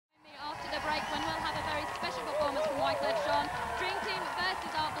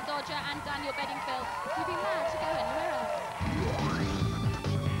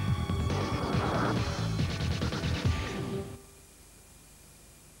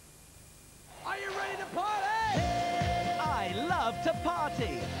to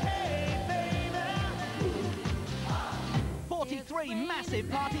party. 43 massive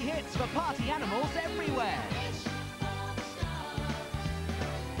party hits for party animals everywhere.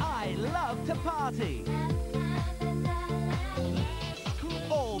 I love to party.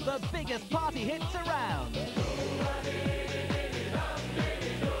 All the biggest party hits around.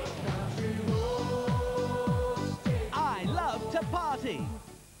 I love to party.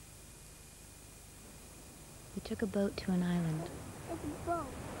 We took a boat to an island. It's a boat.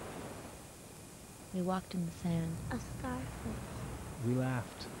 We walked in the sand. A starfish. We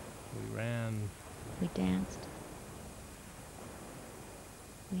laughed. We ran. We danced.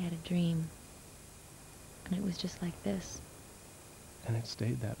 We had a dream. And it was just like this. And it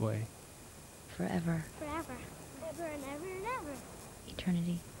stayed that way. Forever. Forever. Ever and ever and ever.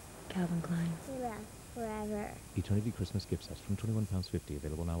 Eternity. Calvin Klein. We love forever. Eternity Christmas gift sets from £21.50,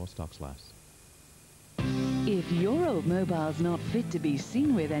 available now while stocks last. If your old mobile's not fit to be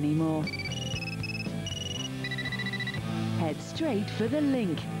seen with anymore, head straight for the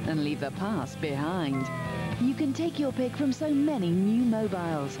Link and leave the past behind. You can take your pick from so many new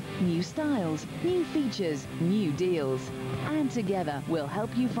mobiles, new styles, new features, new deals. And together we'll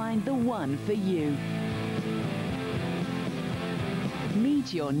help you find the one for you.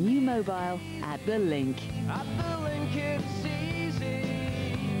 Meet your new mobile at the Link. At the Link it's easy.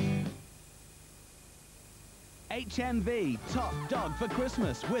 HMV, top dog for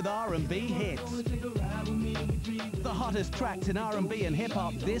Christmas with R&B hits. The hottest tracks in R&B and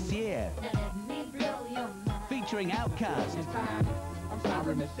hip-hop this year. Featuring Outkast,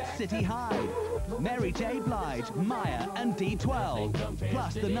 City High, Mary J. Blige, Maya and D12.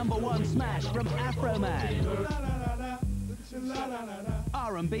 Plus the #1 smash from Afro Man.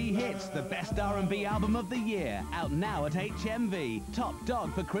 R&B hits, the best R&B album of the year. Out now at HMV, top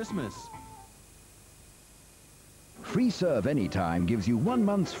dog for Christmas. Freeserve Anytime gives you 1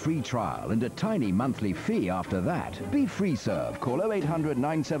 month's free trial and a tiny monthly fee after that. Be Freeserve. Call 0800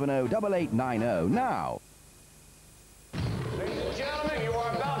 970 8890 now. Ladies and gentlemen, you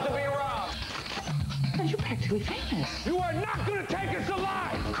are about to be robbed. You're practically famous. You are not going to take us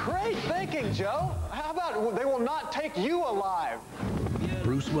alive. Great thinking, Joe. How about they will not take you alive?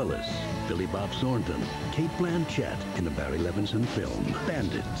 Bruce Willis, Billy Bob Thornton, Kate Blanchett in the Barry Levinson film,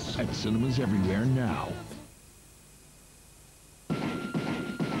 Bandits. At cinemas everywhere now.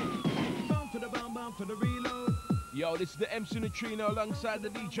 Yo, this is the MC Neutrino alongside the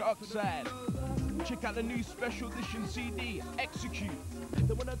DJ Oxide. Check out the new special edition CD, Execute.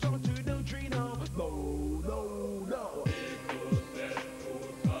 They wanna talk to Neutrino. No, no, no.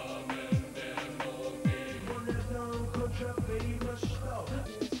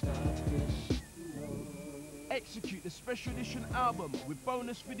 Execute, the special edition album with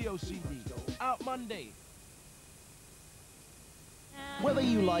bonus video CD. Out Monday. Whether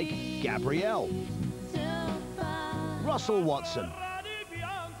you like Gabrielle, Russell Watson,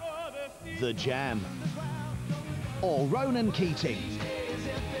 The Jam, or Ronan Keating,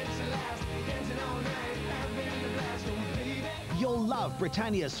 you'll love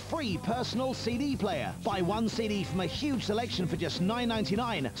Britannia's free personal CD player. Buy 1 CD from a huge selection for just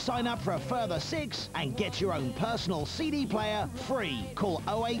 $9.99. Sign up for a further 6 and get your own personal CD player free. Call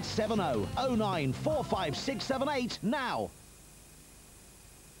 0870 09 45678 now.